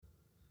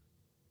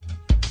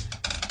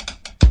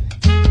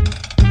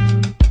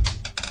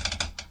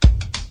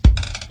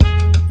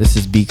This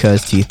is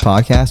Because Teeth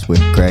Podcast with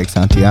Greg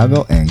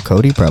Santiago and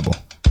Cody Preble.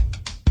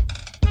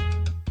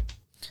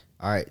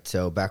 All right,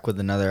 so back with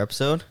another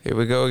episode. Here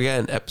we go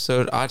again.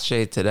 Episode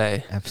Ache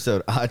today.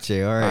 Episode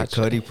Ache. All right, Ache.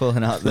 Cody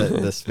pulling out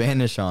the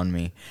Spanish on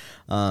me.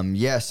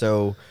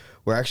 So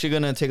we're actually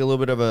going to take a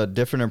little bit of a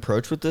different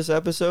approach with this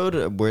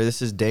episode, where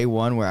this is day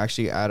one. We're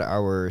actually at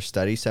our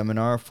study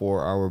seminar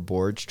for our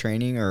boards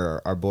training,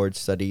 or our board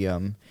study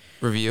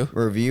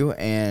review,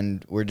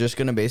 and we're just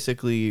going to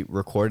basically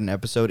record an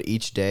episode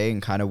each day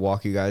and kind of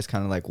walk you guys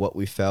kind of like what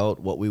we felt,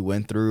 what we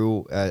went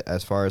through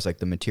as far as like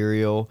the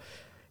material.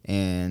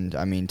 And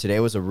I mean, today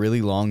was a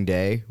really long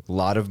day, a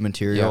lot of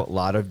material, a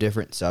lot of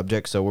different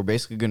subjects. So we're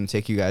basically going to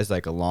take you guys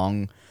like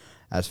along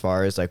as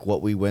far as like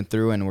what we went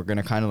through, and we're going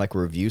to kind of like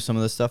review some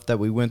of the stuff that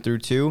we went through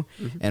too.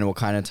 Mm-hmm. And we'll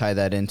kind of tie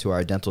that into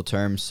our dental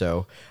terms.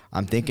 So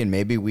I'm thinking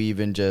maybe we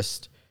even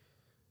just,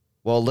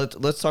 well,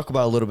 let's talk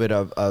about a little bit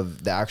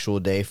of the actual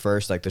day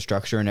first, like the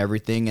structure and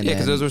everything. And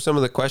because those were some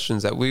of the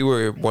questions that we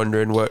were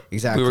wondering what we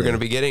were going to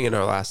be getting in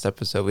our last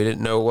episode. We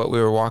didn't know what we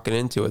were walking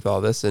into with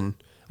all this and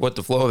what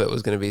the flow of it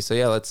was going to be. So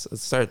yeah, let's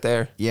start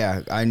there.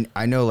 Yeah,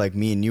 I know, like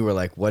me and you were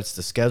like, what's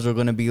the schedule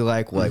going to be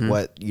like? Like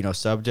what,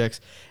 subjects.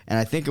 And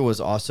I think it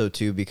was also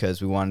too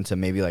because we wanted to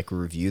maybe like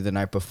review the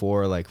night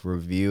before, like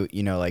review,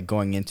 like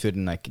going into it,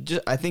 and like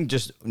I think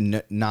just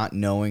not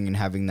knowing and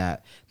having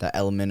that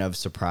element of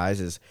surprise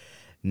is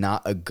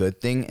not a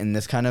good thing in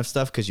this kind of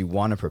stuff, because you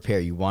want to prepare,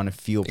 you want to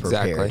feel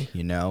prepared,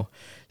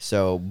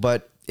 So,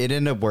 but it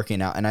ended up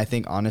working out, and I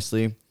think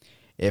honestly,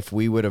 if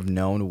we would have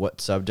known what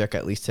subject,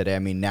 at least today, I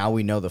mean, now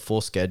we know the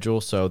full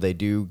schedule. So they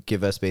do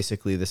give us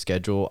basically the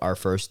schedule our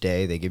first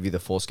day. They give you the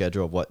full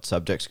schedule of what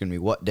subject's going to be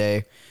what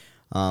day.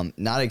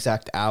 Not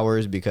exact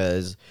hours,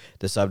 because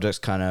the subjects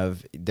kind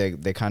of,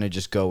 they kind of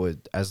just go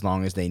with as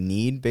long as they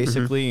need,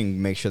 basically,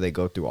 and make sure they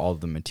go through all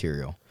of the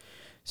material.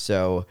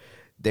 So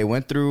they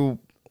went through,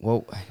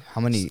 well,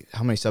 how many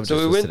subjects So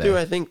we went today? through,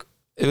 I think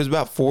it was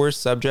about 4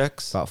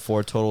 subjects. About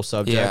 4 total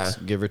subjects,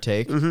 give or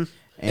take. Mm-hmm.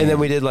 And then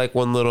we did like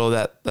one little,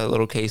 that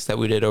little case that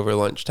we did over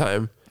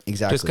lunchtime.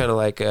 Exactly. Just kind of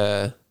like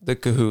the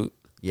Kahoot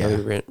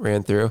that we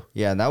ran through.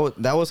 Yeah, and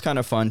that was kind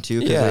of fun too,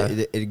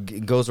 because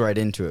it goes right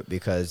into it,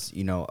 because,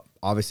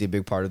 obviously a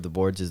big part of the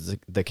boards is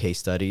the case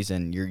studies,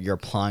 and you're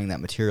applying that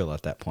material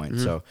at that point.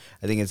 Mm-hmm. So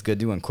I think it's good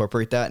to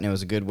incorporate that, and it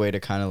was a good way to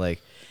kind of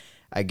like,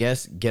 I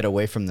guess, get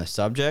away from the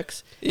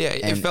subjects. Yeah,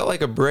 it felt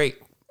like a break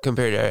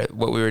compared to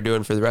what we were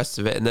doing for the rest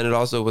of it. And then it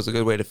also was a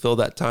good way to fill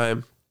that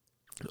time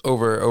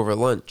over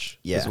lunch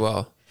as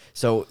well.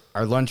 So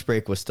our lunch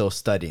break was still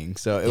studying.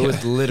 So it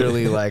was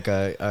literally like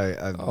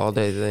a all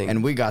day thing.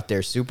 And we got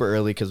there super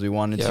early because we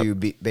wanted to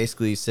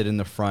basically sit in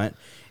the front,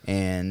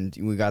 and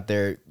we got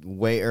there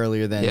way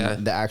earlier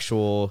than the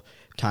actual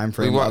time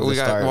frame of the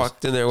start. We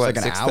walked in there, what,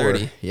 like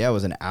 6:30? Yeah, it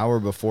was an hour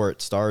before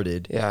it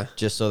started. Yeah.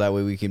 Just so that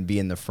way we can be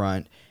in the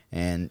front.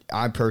 And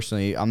I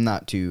personally, I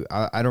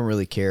don't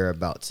really care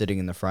about sitting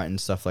in the front and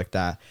stuff like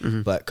that.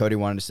 Mm-hmm. But Cody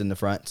wanted to sit in the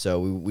front, so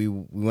we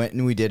went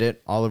and we did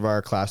it. All of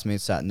our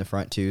classmates sat in the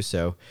front too,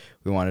 so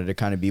we wanted to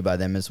kind of be by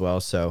them as well.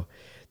 So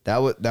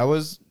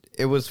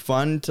it was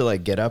fun to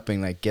like get up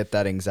and like get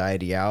that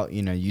anxiety out.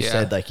 You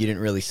said like you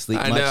didn't really sleep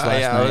much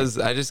last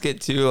night. I just get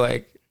too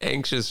like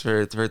anxious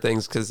for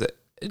things, because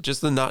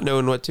just the not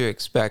knowing what to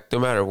expect, no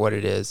matter what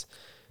it is.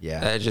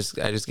 Yeah, I just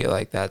get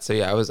like that. So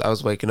yeah, I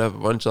was waking up a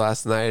bunch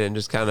last night and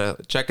just kind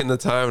of checking the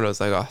time, and I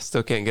was like, oh, I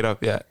still can't get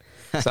up yet.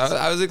 So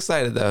I was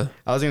excited though.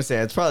 I was gonna say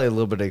it's probably a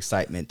little bit of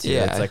excitement too.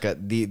 Yeah, it's like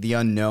the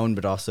unknown,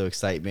 but also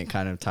excitement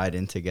kind of tied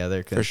in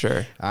together. For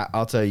sure.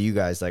 I'll tell you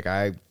guys, like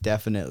I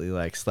definitely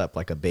like slept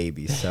like a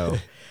baby. So,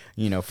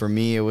 for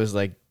me it was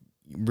like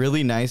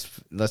really nice.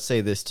 Let's say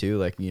this too,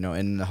 like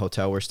in the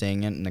hotel we're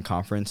staying in the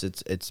conference,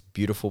 it's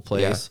beautiful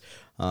place. Yeah.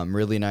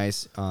 Really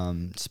nice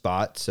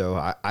spot, so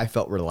I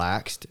felt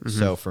relaxed. Mm-hmm.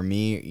 So for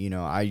me,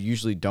 I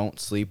usually don't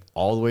sleep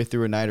all the way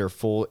through a night or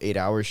full 8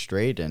 hours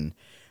straight, and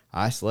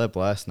I slept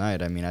last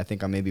night. I mean, I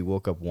think I maybe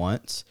woke up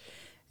once,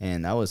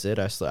 and that was it.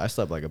 I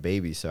slept like a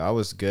baby, so I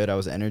was good. I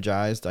was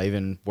energized. I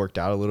even worked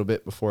out a little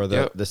bit before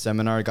the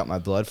seminar. I got my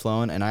blood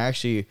flowing, and I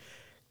actually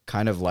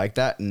kind of like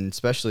that, and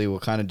especially we'll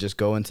kind of just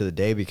go into the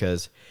day,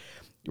 because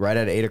right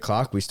at 8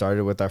 o'clock we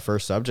started with our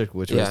first subject,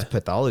 which was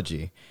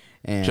pathology.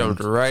 And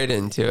jumped right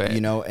into it,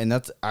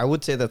 and I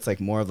would say that's like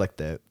more of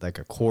like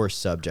a core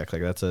subject.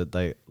 Like that's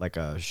like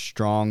a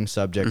strong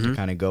subject to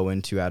kind of go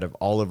into out of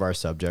all of our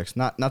subjects.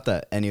 Not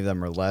that any of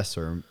them are less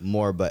or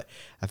more, but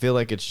I feel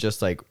like it's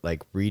just like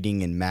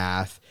reading and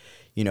math,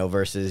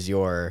 versus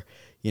your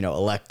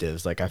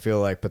electives. Like I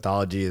feel like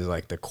pathology is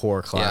like the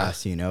core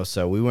class,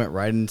 So we went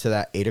right into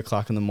that 8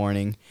 o'clock in the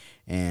morning,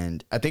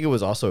 and I think it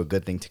was also a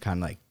good thing to kind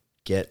of like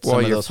get some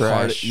of those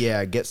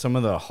get some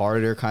of the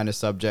harder kind of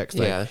subjects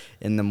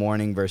in the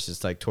morning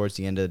versus like towards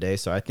the end of the day.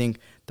 So I think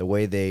the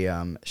way they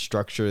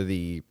structure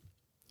the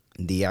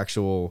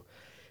actual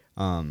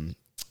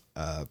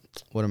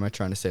what am I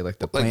trying to say? Like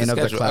the plan of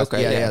the class.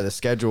 Okay, the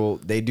schedule,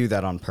 they do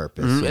that on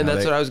purpose. Mm-hmm. And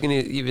that's what I was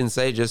going to even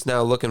say just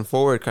now, looking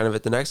forward kind of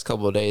at the next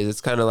couple of days.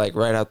 It's kind of like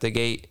right out the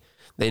gate.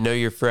 They know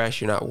you're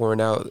fresh. You're not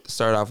worn out.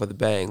 Start off with a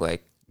bang.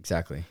 Like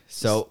Exactly.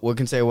 So we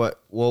can say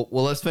what. Well,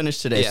 let's finish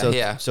today.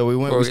 So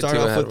we started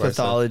off with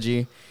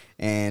pathology,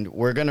 and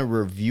we're gonna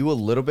review a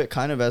little bit,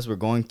 kind of as we're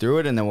going through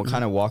it, and then we'll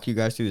kind of walk you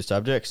guys through the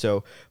subject.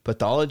 So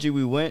pathology,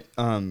 we went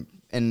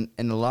in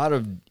a lot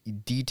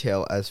of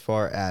detail as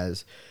far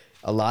as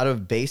a lot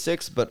of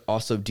basics, but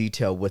also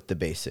detail with the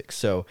basics.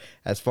 So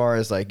as far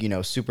as like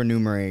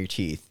supernumerary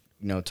teeth,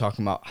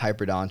 talking about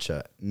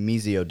hyperdontia,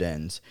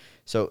 mesiodens.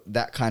 So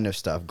that kind of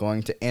stuff,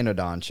 going to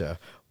anodontia,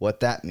 what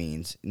that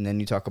means. And then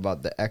you talk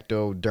about the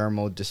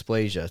ectodermal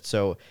dysplasia.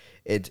 So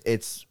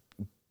it's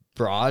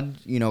broad,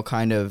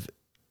 kind of,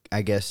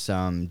 I guess,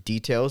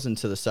 details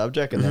into the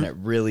subject, and then it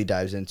really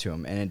dives into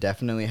them. And it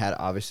definitely had,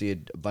 obviously,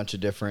 a bunch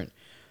of different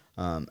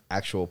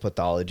actual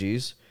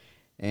pathologies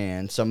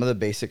and some of the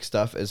basic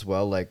stuff as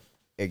well, like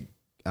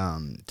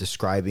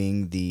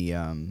describing the...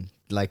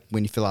 like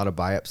when you fill out a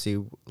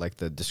biopsy, like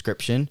the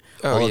description,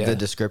 of the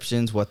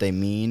descriptions, what they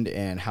mean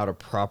and how to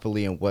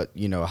properly and what,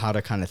 how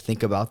to kind of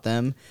think about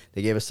them.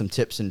 They gave us some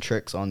tips and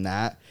tricks on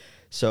that.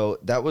 So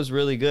that was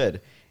really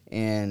good.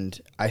 And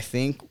I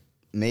think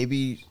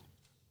maybe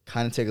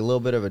kind of take a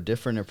little bit of a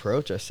different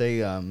approach. I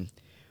say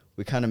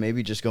we kind of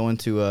maybe just go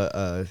into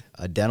a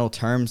dental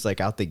terms like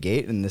out the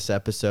gate in this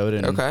episode.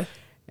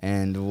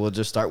 And we'll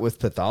just start with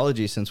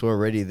pathology since we're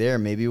already there.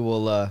 Maybe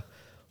we'll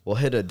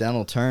hit a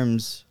dental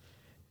terms.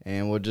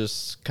 And we'll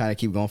just kind of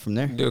keep going from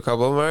there. Do a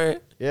couple of them, all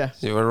right? Yeah.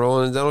 So you want to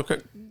roll in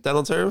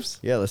dental terms?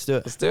 Yeah, let's do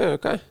it. Let's do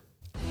it, okay.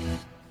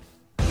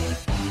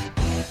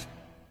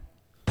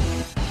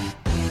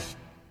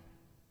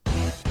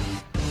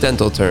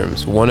 Dental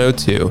terms,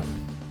 102.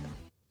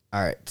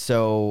 All right,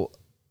 so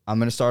I'm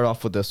going to start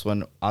off with this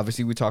one.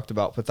 Obviously, we talked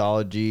about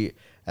pathology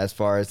as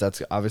far as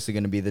that's obviously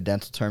going to be the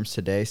dental terms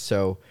today.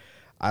 So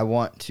I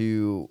want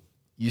to...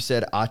 You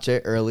said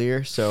ace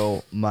earlier,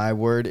 so my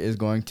word is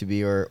going to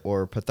be,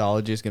 or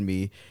pathology is going to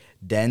be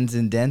dens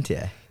and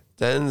dentia.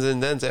 Dens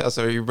and dentia.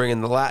 So you're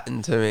bringing the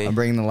Latin to me. I'm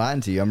bringing the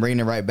Latin to you. I'm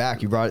bringing it right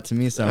back. You brought it to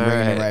me, so I'm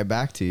bringing it right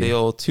back to you. The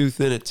old tooth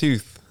in a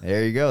tooth.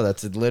 There you go.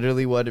 That's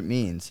literally what it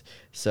means.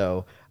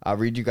 So I'll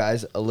read you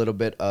guys a little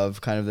bit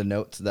of kind of the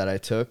notes that I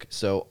took.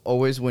 So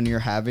always when you're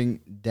having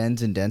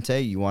dens and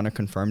dentae, you want to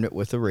confirm it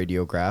with a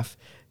radiograph.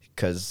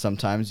 Because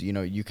sometimes,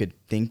 you could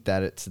think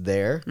that it's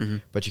there,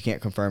 but you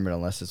can't confirm it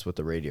unless it's with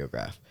the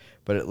radiograph.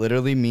 But it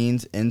literally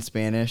means in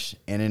Spanish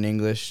and in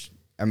English.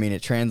 I mean,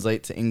 it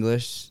translates to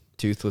English,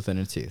 tooth within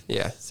a tooth.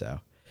 Yeah. So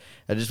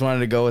I just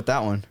wanted to go with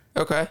that one.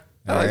 Okay.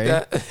 I like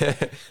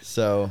that.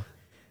 So,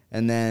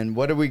 and then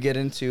what did we get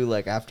into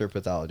like after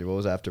pathology? What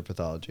was after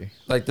pathology?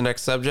 Like the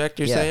next subject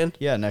you're saying?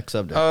 Yeah, next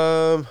subject.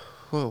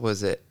 What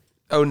was it?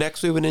 Oh,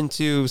 next we went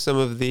into some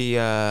of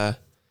the...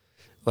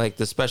 like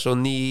the special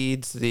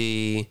needs,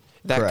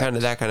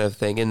 that kind of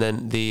thing, and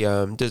then the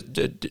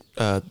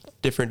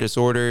different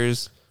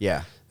disorders,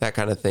 that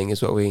kind of thing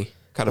is what we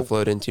kind of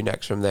flowed into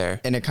next from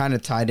there. And it kind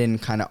of tied in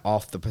kind of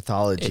off the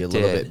pathology a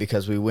little bit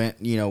because we went,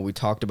 we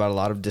talked about a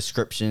lot of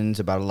descriptions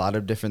about a lot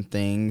of different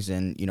things,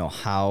 and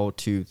how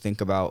to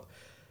think about.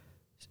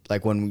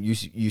 Like when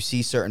you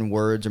see certain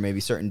words or maybe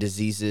certain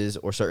diseases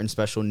or certain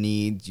special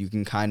needs, you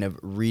can kind of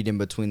read in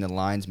between the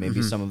lines.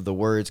 Maybe some of the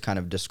words kind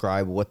of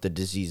describe what the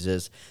disease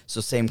is.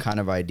 So same kind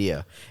of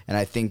idea. And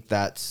I think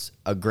that's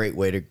a great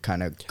way to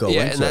kind of go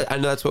into it. I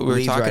know that's what we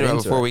were talking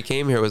about before we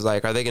came here was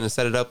like, are they going to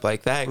set it up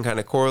like that and kind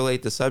of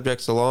correlate the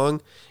subjects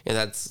along? And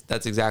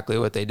that's exactly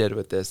what they did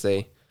with this.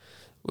 They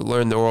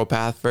learned the oral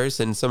path first,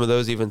 and some of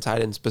those even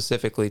tied in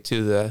specifically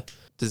to the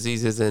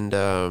diseases and...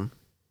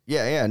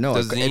 no,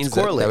 it's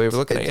correlated. We were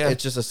looking at,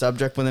 it's just a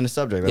subject within a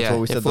subject. That's what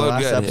we said the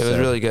last episode. It was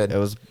really good. It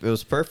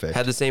was perfect.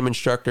 Had the same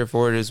instructor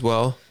for it as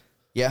well.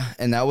 Yeah,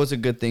 and that was a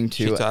good thing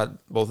too. She taught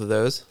both of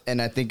those.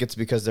 And I think it's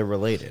because they're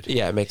related.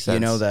 Yeah, it makes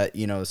sense.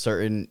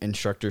 Certain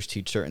instructors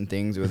teach certain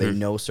things or they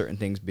know certain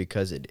things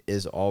because it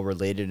is all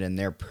related and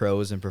they're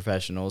pros and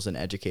professionals and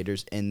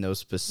educators in those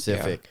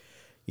specific,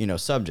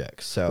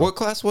 subjects. So what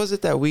class was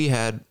it that we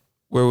had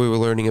where we were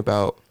learning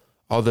about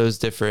all those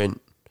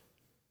different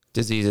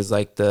diseases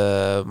like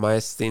the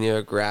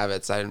myasthenia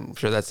gravis? I'm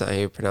sure that's not how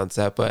you pronounce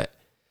that, but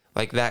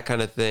like that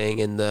kind of thing,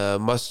 and the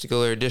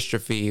muscular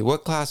dystrophy.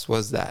 What class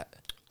was that?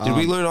 Did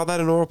we learn all that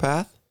in oral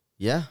path?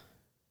 Yeah,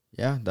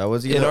 that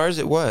was either, in ours.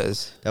 It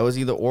was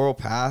either oral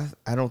path.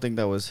 I don't think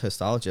that was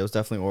histology. It was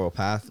definitely oral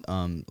path.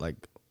 And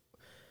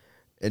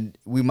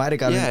we might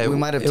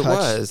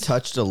have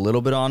touched a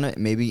little bit on it,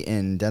 maybe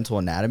in dental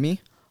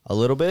anatomy, a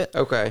little bit.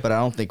 Okay, but I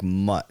don't think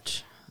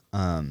much.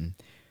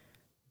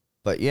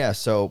 But yeah,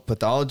 so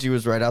pathology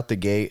was right out the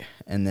gate,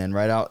 and then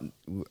right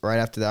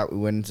after that, we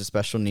went into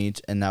special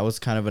needs, and that was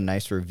kind of a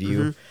nice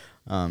review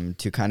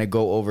to kind of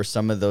go over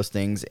some of those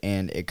things,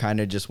 and it kind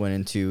of just went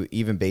into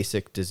even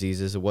basic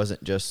diseases. It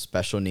wasn't just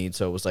special needs,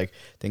 so it was like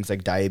things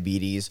like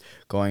diabetes,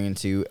 going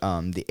into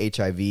the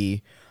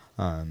HIV,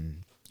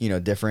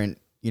 different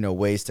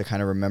ways to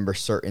kind of remember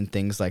certain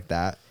things like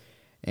that.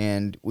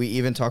 And we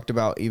even talked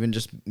about even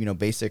just,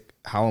 basic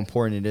how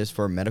important it is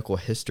for medical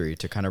history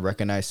to kind of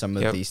recognize some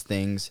of these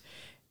things,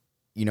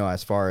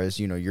 as far as,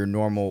 your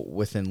normal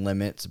within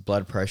limits,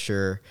 blood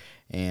pressure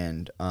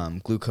and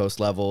glucose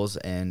levels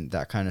and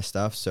that kind of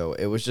stuff. So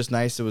it was just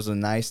nice. It was a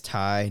nice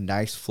tie,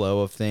 nice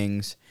flow of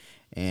things.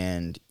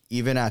 And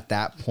even at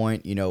that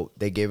point, you know,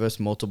 they gave us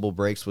multiple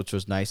breaks, which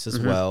was nice as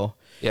well.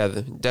 Yeah,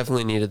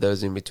 definitely needed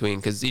those in between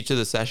because each of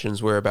the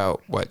sessions were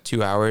about,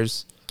 2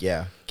 hours?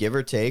 Yeah, give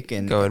or take.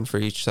 And going for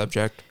each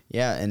subject.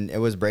 Yeah, and it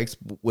was breaks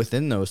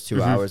within those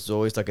 2 hours. It was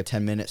always like a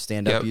 10-minute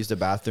stand-up, use the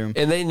bathroom.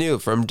 And they knew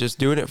from just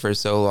doing it for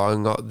so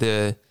long,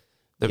 the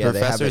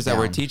professors that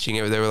were teaching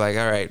it, they were like,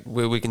 all right,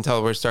 we can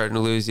tell we're starting to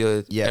lose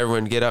you. Yeah.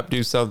 Everyone get up,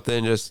 do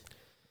something, just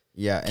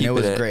and it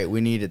was great.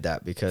 We needed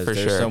that because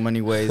there's so many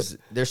ways.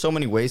 There's so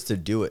many ways to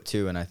do it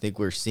too, and I think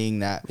we're seeing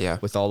that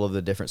with all of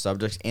the different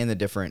subjects and the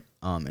different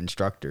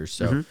instructors.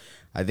 So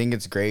I think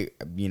it's great.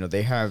 You know,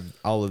 they have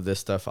all of this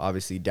stuff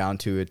obviously down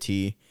to a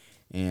T,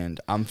 and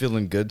I'm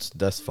feeling good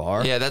thus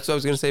far. Yeah, that's what I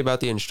was going to say about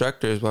the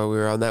instructors while we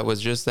were on that, was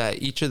just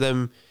that each of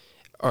them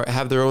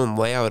have their own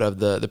layout of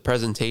the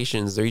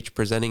presentations. They're each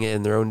presenting it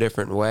in their own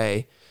different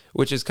way,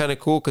 which is kind of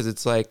cool because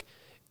it's like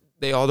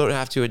they all don't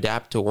have to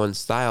adapt to one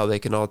style. They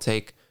can all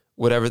take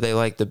whatever they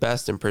like the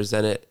best and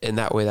present it in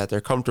that way that they're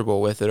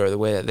comfortable with it or the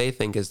way that they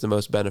think is the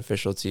most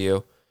beneficial to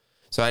you.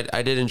 So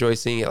I did enjoy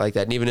seeing it like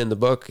that. And even in the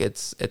book,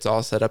 it's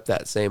all set up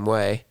that same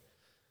way.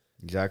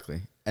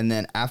 Exactly. And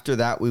then after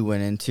that, we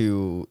went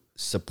into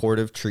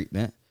supportive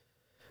treatment.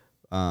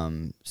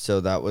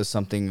 So that was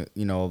something,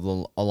 you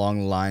know,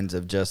 along the lines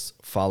of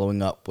just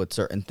following up with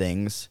certain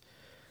things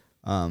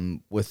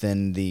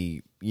within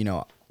the, you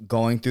know,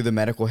 going through the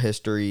medical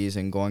histories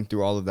and going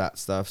through all of that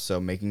stuff.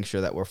 So making sure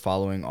that we're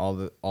following all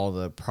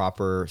the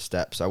proper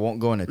steps. I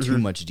won't go into too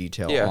much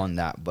detail on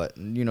that, but,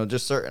 you know,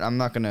 just certain, I'm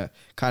not going to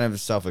kind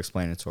of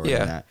self-explanatory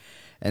in that.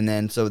 And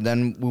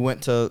then we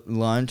went to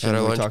lunch and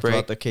we talked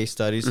about the case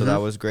study. So that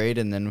was great.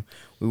 And then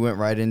we went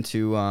right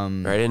into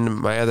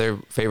my other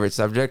favorite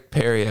subject,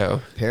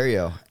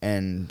 perio.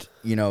 And,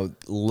 you know,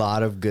 a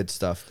lot of good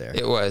stuff there.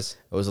 It was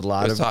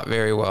taught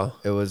very well.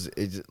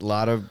 It's a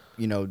lot of,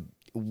 you know,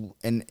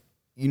 and,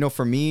 you know,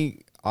 for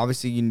me,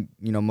 obviously, you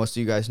know, most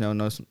of you guys know,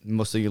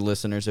 most of your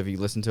listeners, if you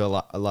listen to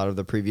a lot of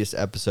the previous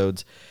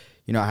episodes,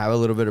 you know, I have a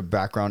little bit of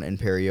background in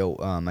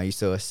perio. I used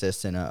to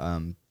assist in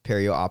a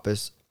perio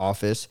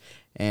office,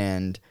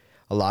 and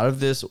a lot of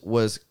this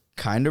was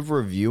kind of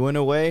review in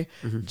a way,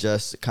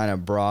 just kind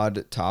of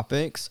broad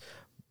topics,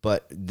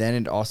 but then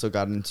it also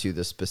got into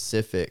the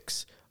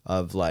specifics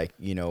of, like,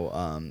 you know,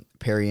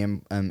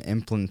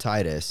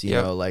 implantitis, you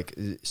know, like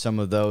some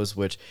of those,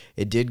 which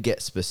it did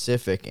get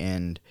specific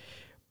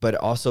but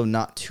also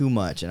not too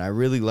much. And I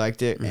really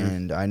liked it.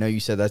 And I know you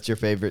said that's your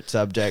favorite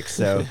subject.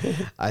 So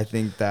I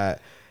think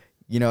that,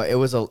 you know, it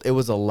was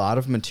a lot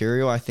of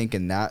material, I think,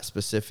 in that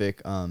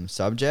specific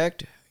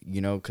subject, you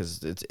know,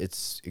 because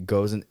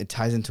it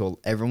ties into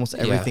almost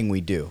everything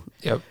we do.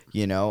 Yep.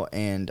 You know,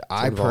 and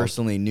I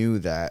personally knew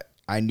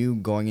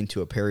going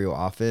into a perio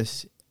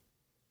office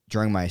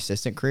during my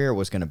assistant career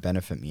was going to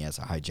benefit me as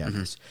a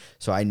hygienist.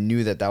 So I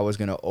knew that was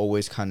going to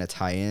always kind of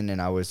tie in.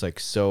 And I was like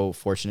so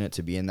fortunate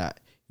to be in that,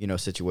 you know,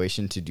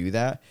 situation to do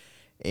that.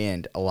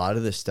 And a lot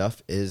of this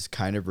stuff is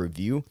kind of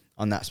review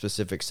on that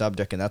specific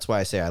subject. And that's why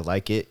I say I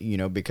like it, you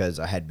know, because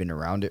I had been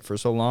around it for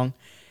so long.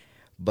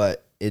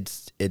 But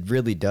it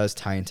really does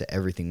tie into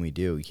everything we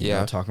do. You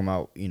know, talking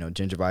about, you know,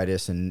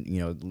 gingivitis and, you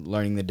know,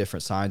 learning the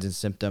different signs and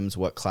symptoms,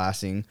 what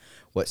classing,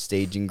 what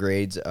staging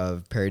grades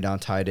of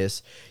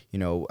periodontitis, you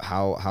know,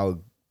 how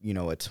you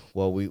know,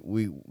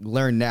 we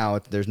learn now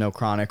there's no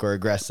chronic or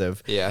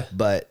aggressive. Yeah.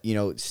 But, you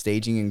know,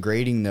 staging and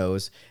grading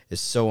those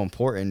is so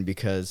important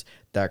because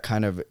that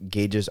kind of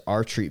gauges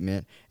our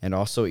treatment and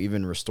also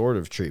even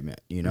restorative treatment.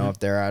 You know, if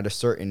they're at a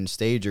certain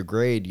stage or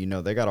grade, you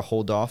know, they got to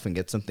hold off and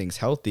get some things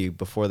healthy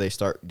before they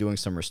start doing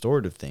some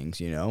restorative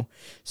things, you know?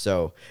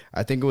 So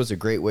I think it was a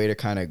great way to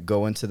kind of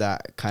go into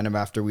that kind of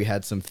after we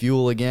had some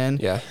fuel again.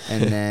 Yeah.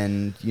 And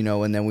then, you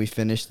know, and then we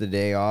finished the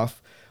day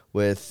off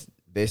with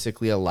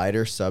basically a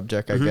lighter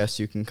subject, I guess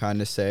you can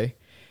kind of say.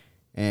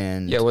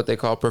 And what they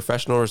call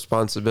professional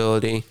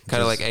responsibility,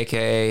 kind of like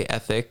AKA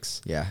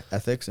ethics. Yeah,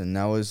 ethics. And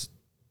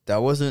that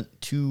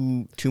wasn't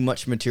too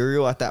much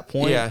material at that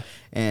point. Yeah.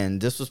 And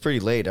this was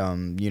pretty late.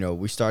 You know,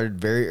 we started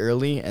very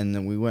early and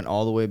then we went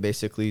all the way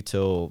basically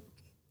till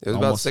it was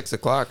about 6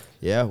 o'clock.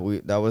 Yeah,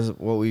 that was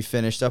what we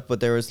finished up,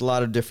 but there was a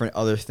lot of different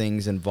other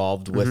things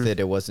involved with it.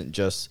 It wasn't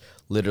just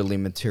literally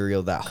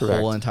material that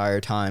whole entire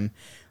time.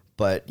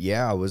 But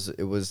yeah, it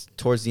was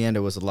towards the end. It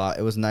was a lot.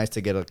 It was nice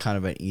to get a kind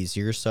of an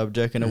easier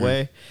subject in a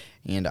way,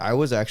 and I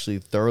was actually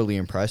thoroughly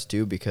impressed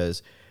too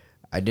because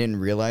I didn't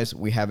realize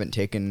we haven't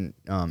taken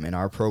in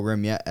our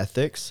program yet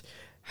ethics,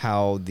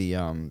 how the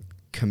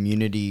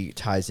community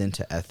ties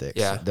into ethics.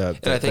 Yeah,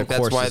 and I think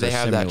that's why they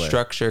have that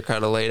structure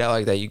kind of laid out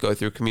like that. You go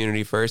through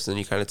community first, and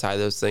you kind of tie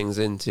those things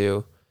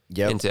into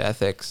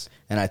ethics.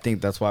 And I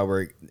think that's why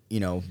we're,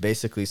 you know,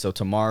 basically so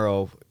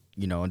tomorrow,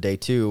 you know, on day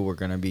 2, we're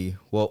going to be,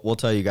 we'll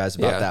tell you guys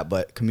about that,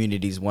 but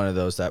community is one of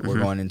those that we're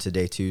going into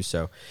day 2.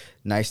 So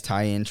nice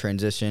tie-in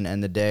transition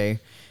and the day.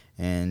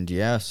 And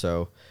yeah,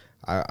 so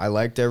I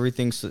liked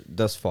everything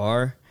thus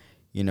far.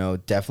 You know,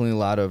 definitely a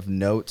lot of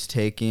notes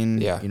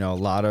taking, Yeah. you know, a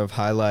lot of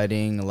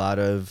highlighting, a lot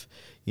of,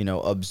 you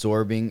know,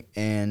 absorbing,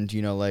 and,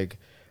 you know, like,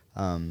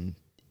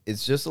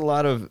 it's just a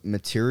lot of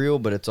material,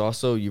 but it's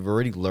also, you've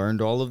already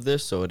learned all of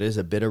this. So it is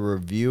a bit of a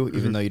review,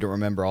 even though you don't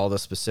remember all the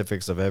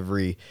specifics of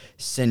every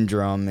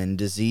syndrome and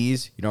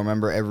disease. You don't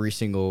remember every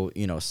single,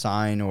 you know,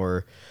 sign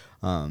or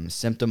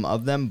symptom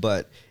of them,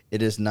 but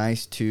it is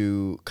nice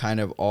to kind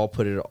of all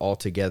put it all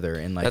together.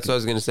 And like, that's what I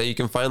was going to say. You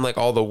can find like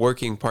all the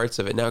working parts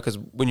of it now, because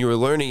when you were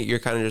learning it, you're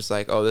kind of just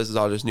like, oh, this is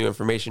all just new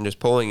information, just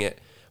pulling it.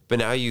 But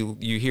now you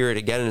hear it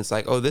again and it's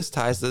like, oh, this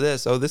ties to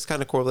this. Oh, this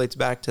kind of correlates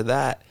back to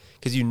that,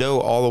 because you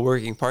know all the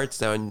working parts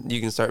now, and you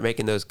can start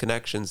making those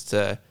connections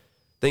to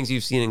things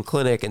you've seen in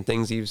clinic and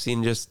things you've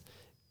seen just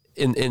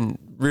in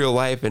real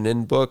life and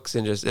in books,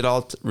 and just it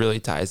all really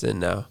ties in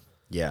now.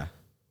 Yeah.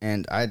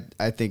 And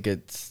I think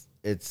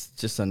it's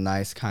just a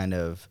nice kind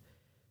of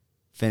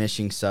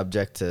finishing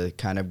subject to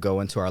kind of go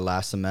into our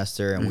last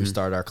semester, and we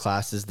start our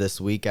classes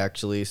this week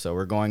actually. So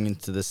we're going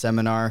into the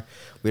seminar.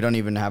 We don't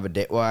even have a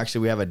day. Well,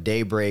 actually we have a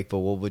day break, but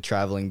we'll be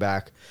traveling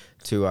back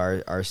to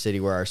our city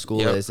where our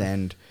school is,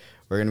 and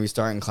we're going to be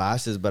starting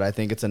classes. But I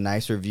think it's a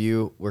nice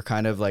review. We're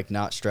kind of like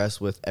not stressed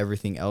with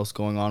everything else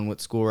going on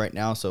with school right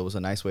now. So it was a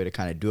nice way to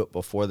kind of do it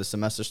before the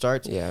semester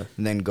starts, and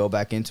then go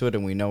back into it.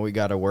 And we know we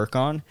got to work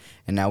on,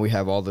 and now we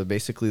have all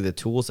basically the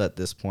tools at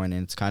this point,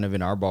 and it's kind of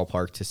in our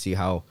ballpark to see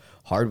how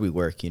hard we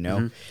work, you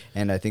know?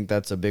 And I think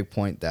that's a big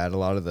point that a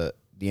lot of the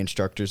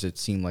instructors, it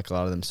seemed like a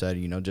lot of them said,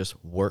 you know,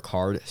 just work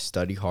hard,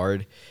 study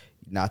hard.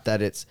 Not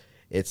that it's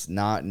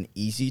not an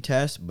easy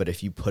test, but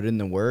if you put in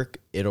the work,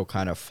 it'll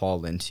kind of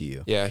fall into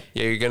you. Yeah,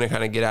 you're going to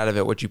kind of get out of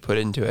it what you put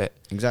into it.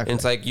 Exactly. And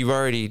it's like you've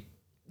already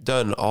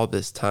done all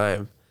this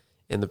time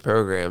in the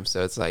program,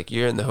 so it's like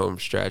you're in the home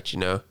stretch, you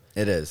know?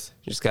 It is.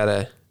 You just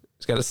gotta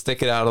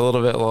stick it out a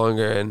little bit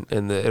longer,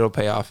 and it'll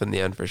pay off in the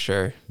end for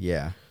sure.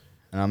 Yeah.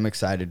 And I'm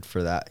excited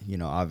for that. You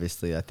know,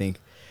 obviously, I think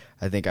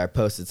I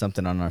posted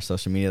something on our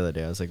social media the other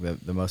day. I was like,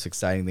 the most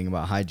exciting thing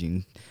about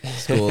hygiene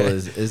school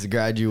is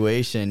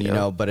graduation, you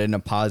know, but in a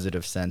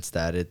positive sense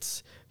that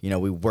it's, you know,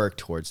 we work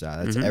towards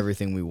that. That's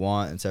everything we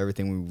want. It's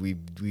everything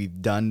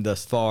we've done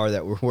thus far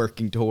that we're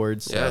working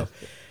towards. So,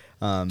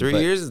 3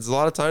 years, it's a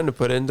lot of time to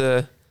put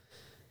into.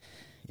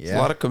 It's a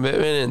lot of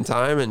commitment and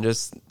time and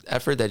just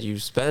effort that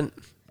you've spent.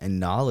 And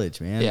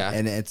knowledge, man. Yeah.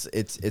 And it's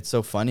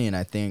so funny. And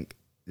I think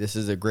this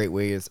is a great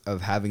way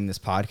of having this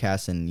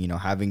podcast, and, you know,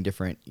 having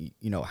different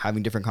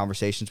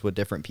conversations with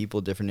different people,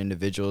 different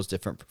individuals,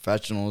 different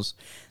professionals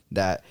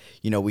that,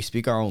 you know, we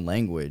speak our own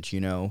language, you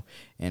know,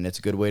 and it's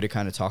a good way to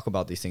kind of talk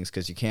about these things,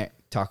 because you can't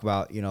talk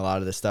about, you know, a lot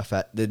of the stuff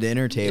at the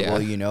dinner table,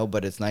 you know,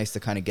 but it's nice to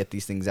kind of get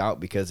these things out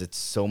because it's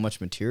so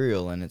much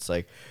material, and it's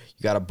like,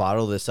 you got to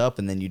bottle this up,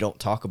 and then you don't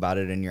talk about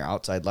it in your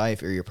outside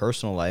life or your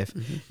personal life.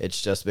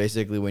 It's just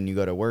basically when you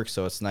go to work.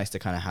 So it's nice to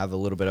kind of have a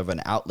little bit of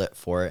an outlet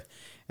for it.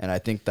 And I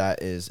think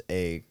that is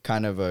a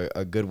kind of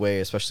a good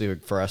way, especially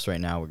for us right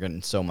now. We're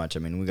getting so much.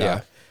 I mean, we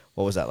got,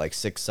 what was that, like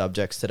 6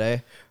 subjects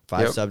today?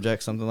 5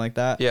 subjects, something like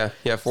that? Yeah,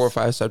 4 or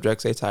 5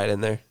 subjects they tied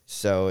in there.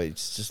 So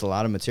it's just a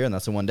lot of material, and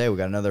that's in one day. We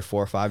got another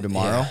 4 or 5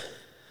 tomorrow.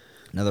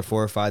 Another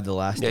 4 or 5 the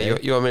last day.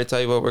 You want me to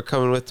tell you what we're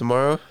coming with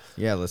tomorrow?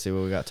 Yeah, let's see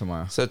what we got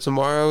tomorrow. So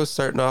tomorrow,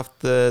 starting off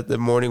the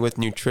morning with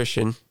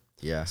nutrition.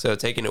 Yeah. So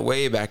taking it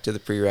way back to the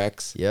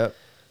prereqs. Yep.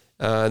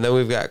 And then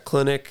we've got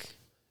clinic.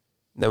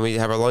 Then we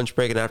have our lunch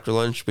break, and after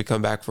lunch, we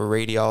come back for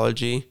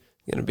radiology.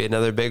 Going to be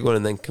another big one,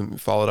 and then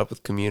follow it up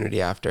with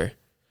community after.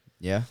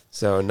 Yeah.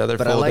 So another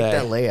full day. But I like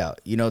that layout.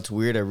 You know, it's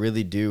weird. I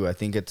really do. I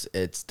think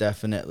it's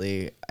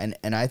definitely, and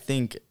I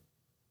think,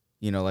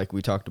 you know, like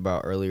we talked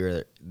about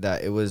earlier,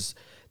 that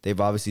they've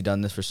obviously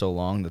done this for so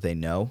long that they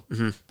know,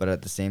 but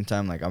at the same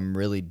time, like, I'm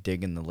really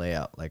digging the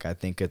layout. Like, I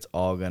think it's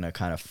all going to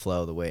kind of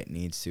flow the way it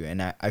needs to.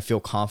 And I feel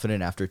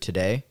confident after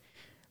today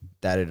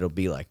that it'll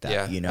be like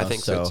that, you know? I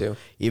think so too.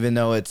 Even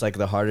though it's like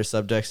the harder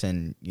subjects,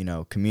 and, you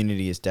know,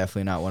 community is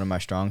definitely not one of my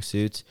strong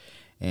suits.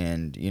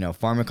 And, you know,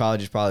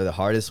 pharmacology is probably the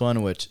hardest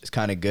one, which is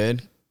kind of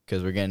good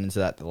because we're getting into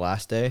that the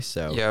last day.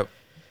 So, yep.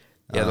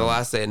 Yeah, the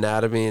last day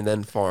anatomy, and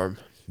then pharm.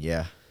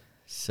 Yeah.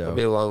 So it'll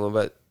be a long one,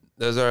 but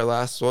those are our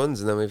last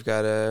ones. And then we've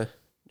got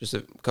just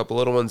a couple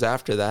little ones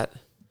after that.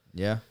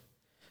 Yeah.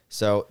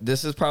 So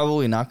this is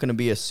probably not going to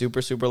be a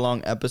super, super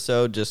long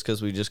episode, just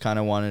because we just kind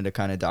of wanted to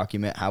kind of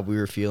document how we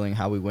were feeling,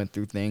 how we went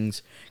through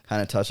things,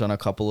 kind of touch on a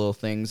couple little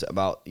things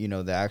about, you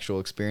know, the actual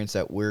experience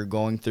that we're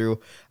going through.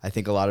 I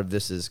think a lot of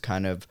this is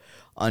kind of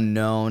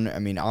unknown. I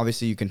mean,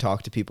 obviously you can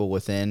talk to people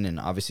within, and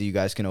obviously you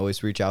guys can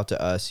always reach out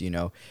to us. You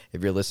know,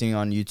 if you're listening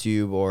on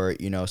YouTube or,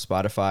 you know,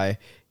 Spotify,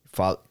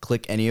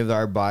 click any of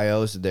our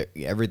bios.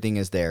 Everything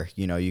is there.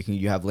 You know,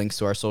 you have links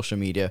to our social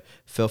media.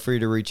 Feel free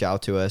to reach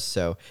out to us.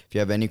 So if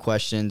you have any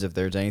questions, if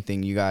there's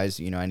anything you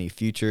guys, you know, any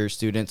future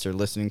students are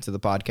listening to the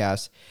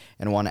podcast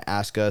and want to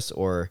ask us,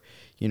 or,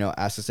 you know,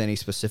 ask us any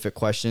specific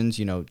questions,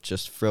 you know,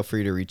 just feel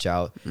free to reach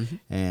out.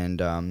 And,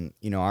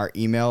 you know, our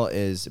email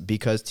is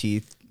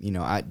becauseteeth, you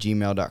know,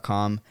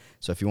 @gmail.com.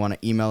 So if you want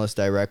to email us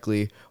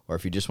directly, or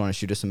if you just want to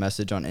shoot us a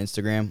message on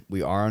Instagram,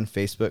 we are on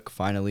Facebook,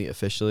 finally,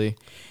 officially.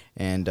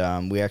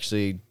 And we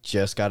actually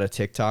just got a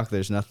TikTok.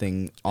 There's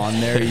nothing on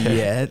there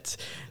yet.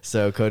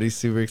 So Cody's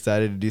super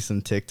excited to do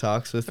some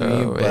TikToks with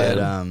me.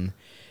 But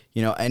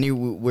you know,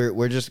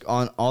 we're just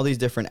on all these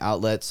different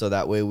outlets, so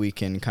that way we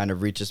can kind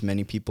of reach as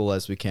many people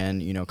as we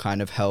can, you know,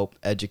 kind of help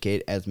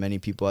educate as many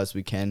people as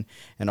we can,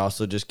 and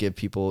also just give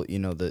people, you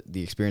know,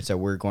 the experience that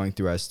we're going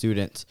through as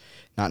students.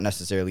 Not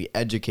necessarily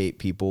educate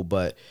people,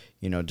 but,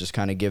 you know, just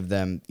kind of give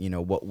them, you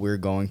know, what we're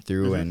going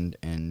through and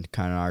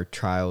kind of our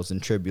trials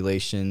and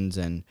tribulations,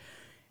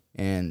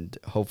 and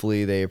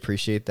hopefully they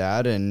appreciate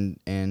that. And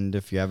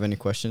if you have any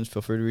questions,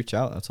 feel free to reach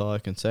out. That's all I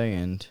can say.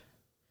 And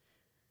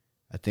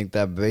I think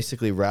that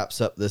basically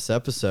wraps up this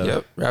episode.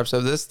 Yep, wraps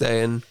up this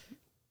day, and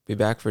be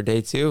back for day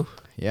 2.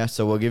 Yeah,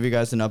 so we'll give you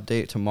guys an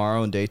update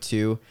tomorrow on day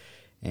 2,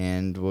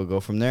 and we'll go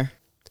from there.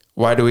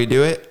 Why do we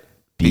do it?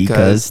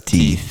 Because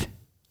teeth.